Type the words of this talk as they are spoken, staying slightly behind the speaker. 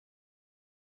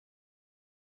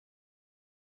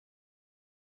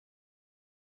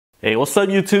Hey, what's up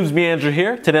YouTube's me Andrew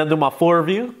here. Today I'm doing my full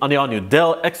review on the all-new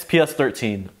Dell XPS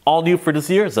 13. All new for this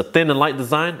year is a thin and light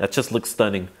design that just looks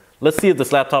stunning. Let's see if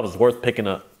this laptop is worth picking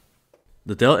up.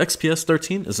 The Dell XPS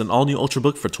 13 is an all-new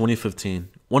Ultrabook for 2015.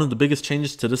 One of the biggest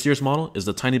changes to this year's model is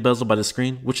the tiny bezel by the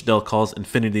screen, which Dell calls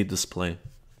Infinity Display.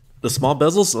 The small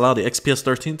bezels allow the XPS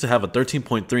 13 to have a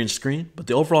 13.3-inch screen, but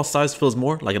the overall size feels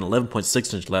more like an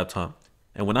 11.6-inch laptop.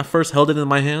 And when I first held it in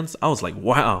my hands, I was like,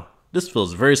 wow, this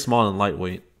feels very small and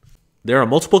lightweight. There are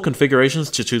multiple configurations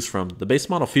to choose from. The base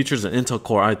model features an Intel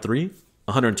Core i3,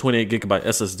 128GB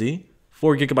SSD,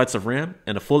 4GB of RAM,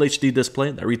 and a Full HD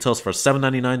display that retails for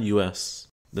 $799 US.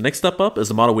 The next step up is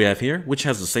the model we have here, which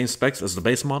has the same specs as the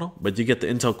base model, but you get the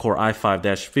Intel Core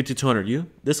i5-5200U.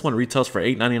 This one retails for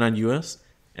 $899 US,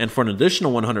 and for an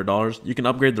additional $100, you can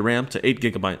upgrade the RAM to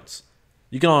 8GB.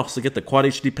 You can also get the Quad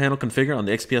HD panel configure on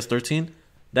the XPS 13.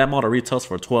 That model retails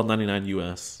for $1299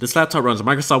 US. This laptop runs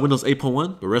Microsoft Windows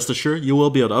 8.1, but rest assured you will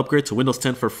be able to upgrade to Windows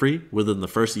 10 for free within the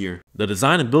first year. The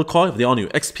design and build quality of the all-new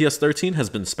XPS 13 has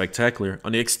been spectacular.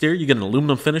 On the exterior, you get an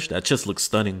aluminum finish that just looks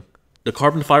stunning. The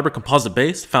carbon fiber composite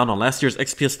base found on last year's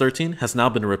XPS 13 has now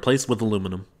been replaced with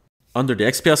aluminum. Under the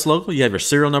XPS logo, you have your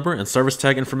serial number and service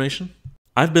tag information.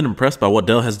 I've been impressed by what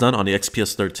Dell has done on the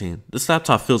XPS 13. This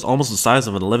laptop feels almost the size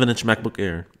of an 11-inch MacBook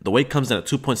Air. The weight comes in at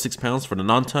 2.6 pounds for the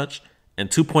non-touch, and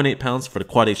 2.8 pounds for the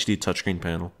Quad HD touchscreen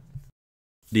panel.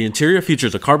 The interior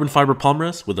features a carbon fiber palm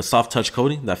rest with a soft touch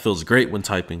coating that feels great when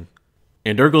typing.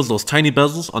 And there goes those tiny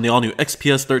bezels on the all-new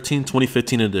XPS 13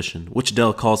 2015 edition, which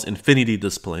Dell calls Infinity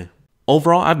Display.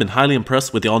 Overall, I've been highly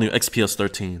impressed with the all-new XPS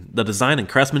 13. The design and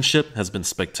craftsmanship has been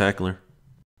spectacular.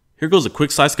 Here goes a quick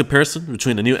size comparison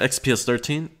between the new XPS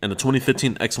 13 and the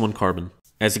 2015 X1 Carbon.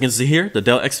 As you can see here, the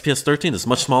Dell XPS 13 is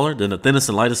much smaller than the thinnest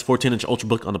and lightest 14-inch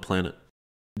Ultrabook on the planet.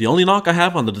 The only knock I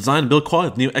have on the design and build quality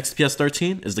of the new XPS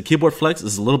 13 is the keyboard flex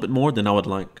is a little bit more than I would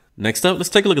like. Next up, let's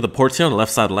take a look at the ports here on the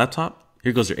left side of the laptop.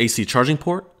 Here goes your AC charging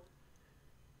port,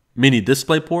 mini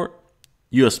display port,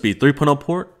 USB 3.0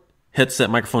 port, headset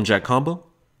microphone jack combo,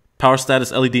 power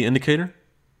status LED indicator,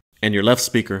 and your left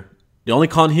speaker. The only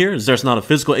con here is there's not a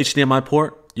physical HDMI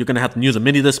port. You're going to have to use a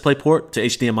mini display port to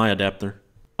HDMI adapter.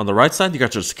 On the right side, you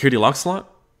got your security lock slot,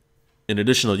 an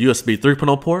additional USB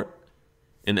 3.0 port,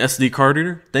 an SD card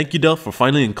reader. Thank you Dell for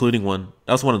finally including one.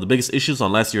 That was one of the biggest issues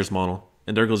on last year's model.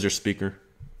 And there goes your speaker.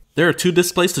 There are two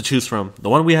displays to choose from. The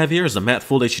one we have here is a matte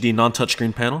Full HD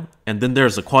non-touchscreen panel, and then there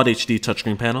is a Quad HD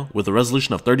touchscreen panel with a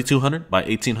resolution of 3200 by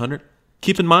 1800.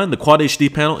 Keep in mind the Quad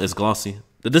HD panel is glossy.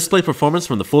 The display performance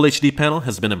from the Full HD panel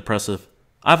has been impressive.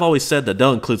 I've always said that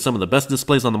Dell includes some of the best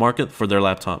displays on the market for their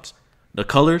laptops. The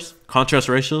colors, contrast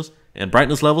ratios, and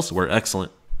brightness levels were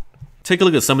excellent. Take a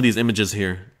look at some of these images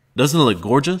here. Doesn't it look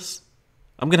gorgeous?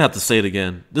 I'm gonna have to say it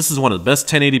again. This is one of the best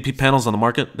 1080p panels on the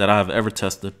market that I have ever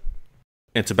tested.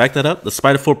 And to back that up, the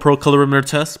Spider4 Pro colorimeter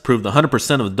test proved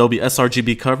 100% of Adobe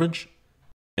sRGB coverage.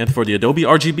 And for the Adobe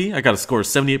RGB, I got a score of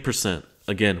 78%.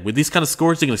 Again, with these kind of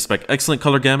scores, you can expect excellent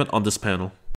color gamut on this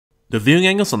panel. The viewing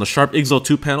angles on the Sharp IGZO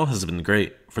 2 panel has been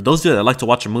great. For those of you that like to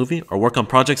watch a movie or work on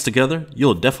projects together,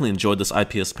 you'll definitely enjoy this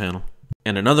IPS panel.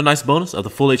 And another nice bonus of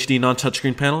the Full HD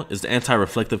non-touchscreen panel is the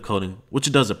anti-reflective coating,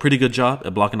 which does a pretty good job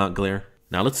at blocking out glare.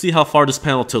 Now let's see how far this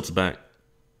panel tilts back.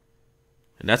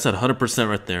 And that's at 100%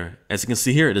 right there. As you can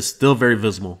see here, it is still very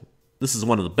visible. This is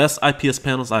one of the best IPS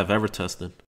panels I have ever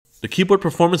tested. The keyboard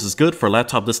performance is good for a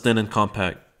laptop this thin and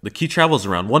compact. The key travel is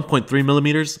around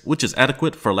 1.3mm, which is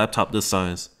adequate for a laptop this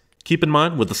size. Keep in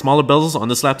mind, with the smaller bezels on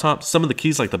this laptop, some of the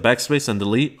keys like the backspace and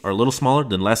delete are a little smaller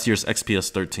than last year's XPS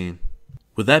 13.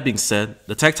 With that being said,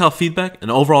 the tactile feedback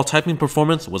and overall typing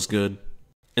performance was good.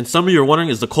 And some of you are wondering,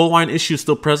 is the cold wine issue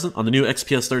still present on the new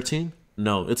XPS 13?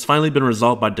 No, it's finally been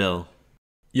resolved by Dell.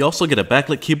 You also get a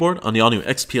backlit keyboard on the all-new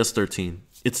XPS 13.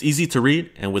 It's easy to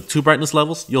read, and with two brightness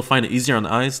levels, you'll find it easier on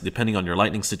the eyes depending on your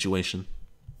lighting situation.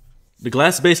 The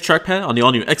glass-based trackpad on the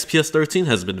all-new XPS 13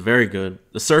 has been very good.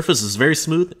 The surface is very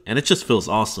smooth, and it just feels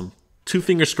awesome.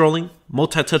 Two-finger scrolling,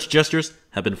 multi-touch gestures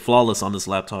have been flawless on this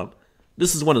laptop.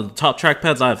 This is one of the top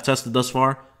trackpads I have tested thus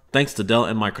far, thanks to Dell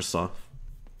and Microsoft.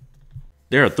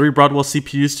 There are three Broadwell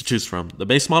CPUs to choose from. The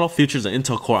base model features an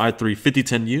Intel Core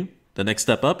i3-5010U, the next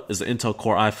step up is the Intel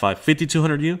Core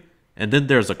i5-5200U, and then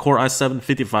there's a Core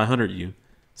i7-5500U.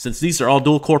 Since these are all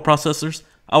dual-core processors,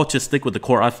 I would just stick with the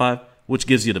Core i5, which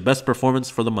gives you the best performance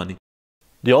for the money.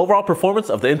 The overall performance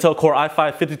of the Intel Core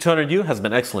i5-5200U has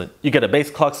been excellent. You get a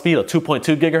base clock speed of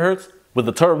 2.2 GHz, with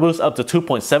the turbo boost up to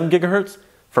 2.7 GHz.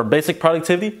 From basic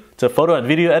productivity to photo and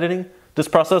video editing, this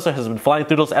processor has been flying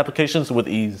through those applications with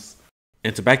ease.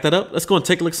 And to back that up, let's go and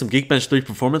take a look at some Geekbench 3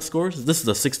 performance scores. This is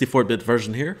a 64-bit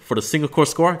version here. For the single core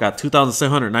score, I got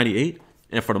 2,798.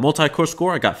 And for the multi-core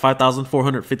score, I got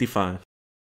 5,455.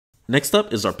 Next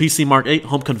up is our PC Mark 8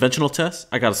 home conventional test.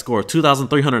 I got a score of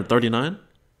 2,339.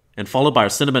 And followed by our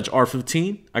Cinebench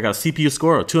R15, I got a CPU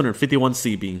score of 251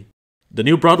 CB. The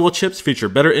new Broadwell chips feature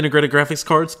better integrated graphics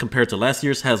cards compared to last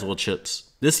year's Haswell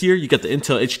chips. This year, you get the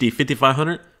Intel HD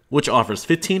 5500, which offers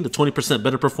 15 to 20%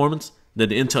 better performance than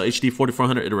the Intel HD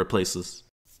 4400 it replaces.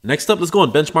 Next up, let's go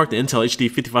and benchmark the Intel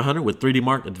HD 5500 with 3D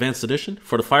Mark Advanced Edition.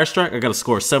 For the Firestrike, I got a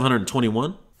score of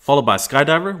 721, followed by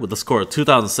Skydiver with a score of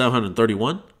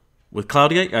 2,731. With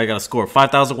Cloudgate, I got a score of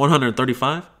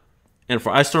 5,135. And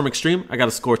for Ice Storm Extreme, I got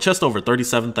a score just over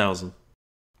 37,000.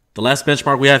 The last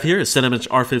benchmark we have here is Cinebench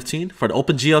R15. For the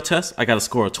OpenGL test, I got a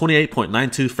score of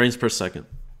 28.92 frames per second.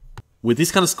 With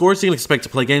these kind of scores, you can expect to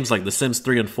play games like The Sims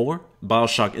 3 and 4,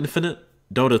 BioShock Infinite,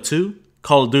 Dota 2,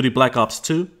 Call of Duty Black Ops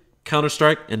 2,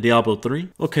 Counter-Strike, and Diablo 3.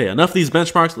 Okay, enough of these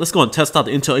benchmarks. Let's go and test out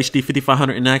the Intel HD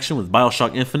 5500 in action with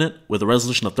BioShock Infinite with a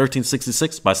resolution of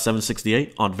 1366 by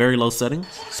 768 on very low settings.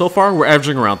 So far, we're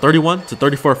averaging around 31 to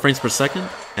 34 frames per second,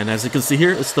 and as you can see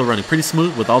here, it's still running pretty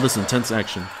smooth with all this intense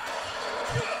action.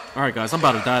 Alright guys, I'm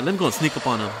about to die. Let me go and sneak up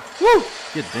on him. Woo!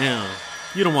 Get down.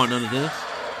 You don't want none of this.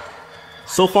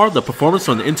 So far, the performance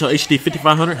from the Intel HD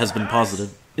 5500 has been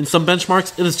positive. In some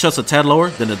benchmarks, it is just a tad lower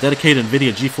than the dedicated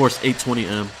NVIDIA GeForce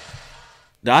 820M.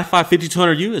 The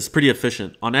i5-5200U is pretty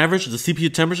efficient. On average, the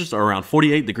CPU temperatures are around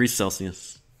 48 degrees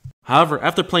Celsius. However,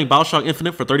 after playing BioShock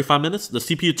Infinite for 35 minutes, the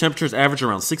CPU temperatures average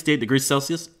around 68 degrees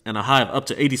Celsius and a high of up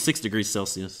to 86 degrees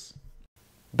Celsius.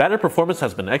 Battery performance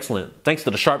has been excellent thanks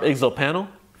to the Sharp Exo panel,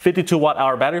 52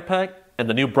 watt-hour battery pack, and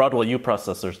the new Broadwell U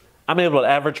processors. I'm able to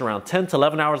average around 10 to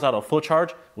 11 hours out of full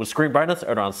charge with screen brightness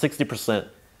at around 60%.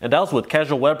 And that was with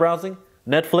casual web browsing,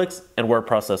 Netflix, and word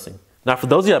processing. Now for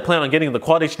those of you that plan on getting the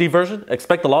Quad HD version,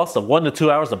 expect a loss of 1 to 2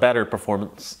 hours of battery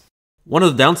performance. One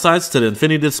of the downsides to the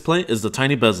Infinity display is the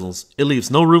tiny bezels. It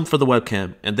leaves no room for the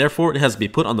webcam, and therefore it has to be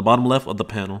put on the bottom left of the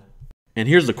panel. And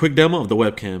here's a quick demo of the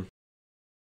webcam.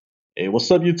 Hey, what's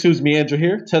up YouTube? It's me, Andrew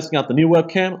here, testing out the new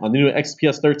webcam on the new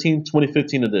XPS 13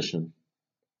 2015 edition.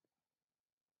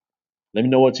 Let me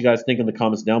know what you guys think in the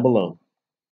comments down below.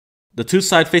 The two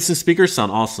side-facing speakers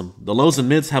sound awesome. The lows and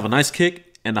mids have a nice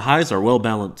kick, and the highs are well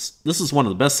balanced. This is one of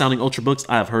the best sounding Ultrabooks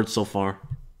I have heard so far.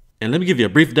 And let me give you a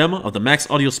brief demo of the Max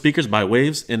Audio speakers by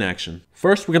Waves in action.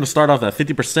 First, we're going to start off at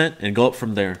 50% and go up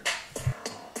from there.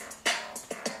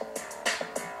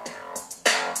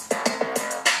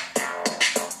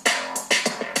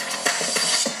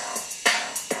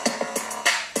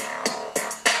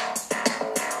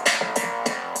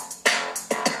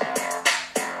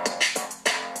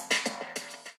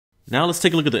 Now let's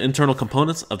take a look at the internal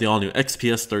components of the all-new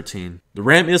XPS 13. The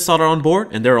RAM is soldered on board,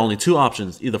 and there are only two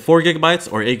options, either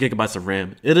 4GB or 8GB of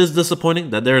RAM. It is disappointing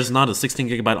that there is not a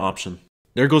 16GB option.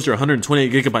 There goes your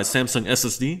 128GB Samsung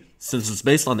SSD. Since it's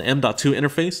based on the M.2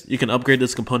 interface, you can upgrade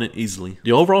this component easily.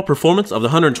 The overall performance of the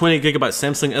 128GB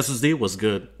Samsung SSD was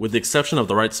good, with the exception of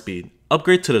the write speed.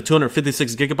 Upgrade to the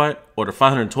 256GB or the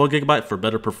 512GB for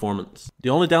better performance. The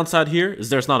only downside here is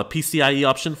there's not a PCIe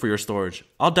option for your storage.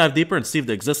 I'll dive deeper and see if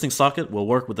the existing socket will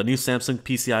work with the new Samsung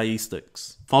PCIe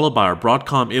sticks. Followed by our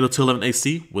Broadcom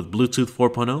 802.11ac with Bluetooth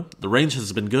 4.0. The range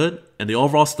has been good, and the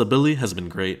overall stability has been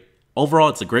great. Overall,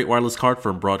 it's a great wireless card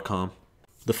from Broadcom.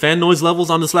 The fan noise levels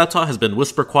on this laptop has been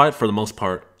whisper quiet for the most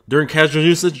part. During casual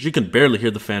usage, you can barely hear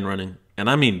the fan running. And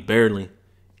I mean barely.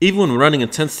 Even when running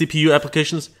intense CPU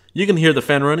applications, you can hear the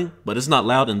fan running, but it's not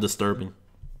loud and disturbing.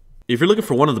 If you're looking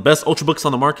for one of the best Ultrabooks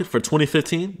on the market for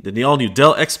 2015, then the all-new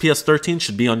Dell XPS 13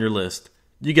 should be on your list.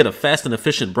 You get a fast and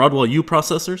efficient Broadwell U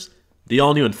processors, the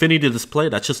all-new Infinity display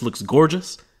that just looks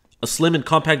gorgeous, a slim and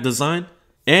compact design,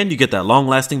 and you get that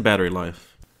long-lasting battery life.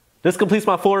 This completes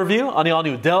my full review on the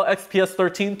all-new Dell XPS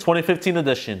 13 2015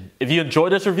 edition. If you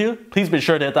enjoyed this review, please be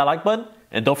sure to hit that like button,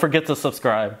 and don't forget to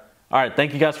subscribe. Alright,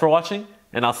 thank you guys for watching,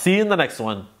 and I'll see you in the next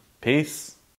one.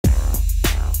 Peace.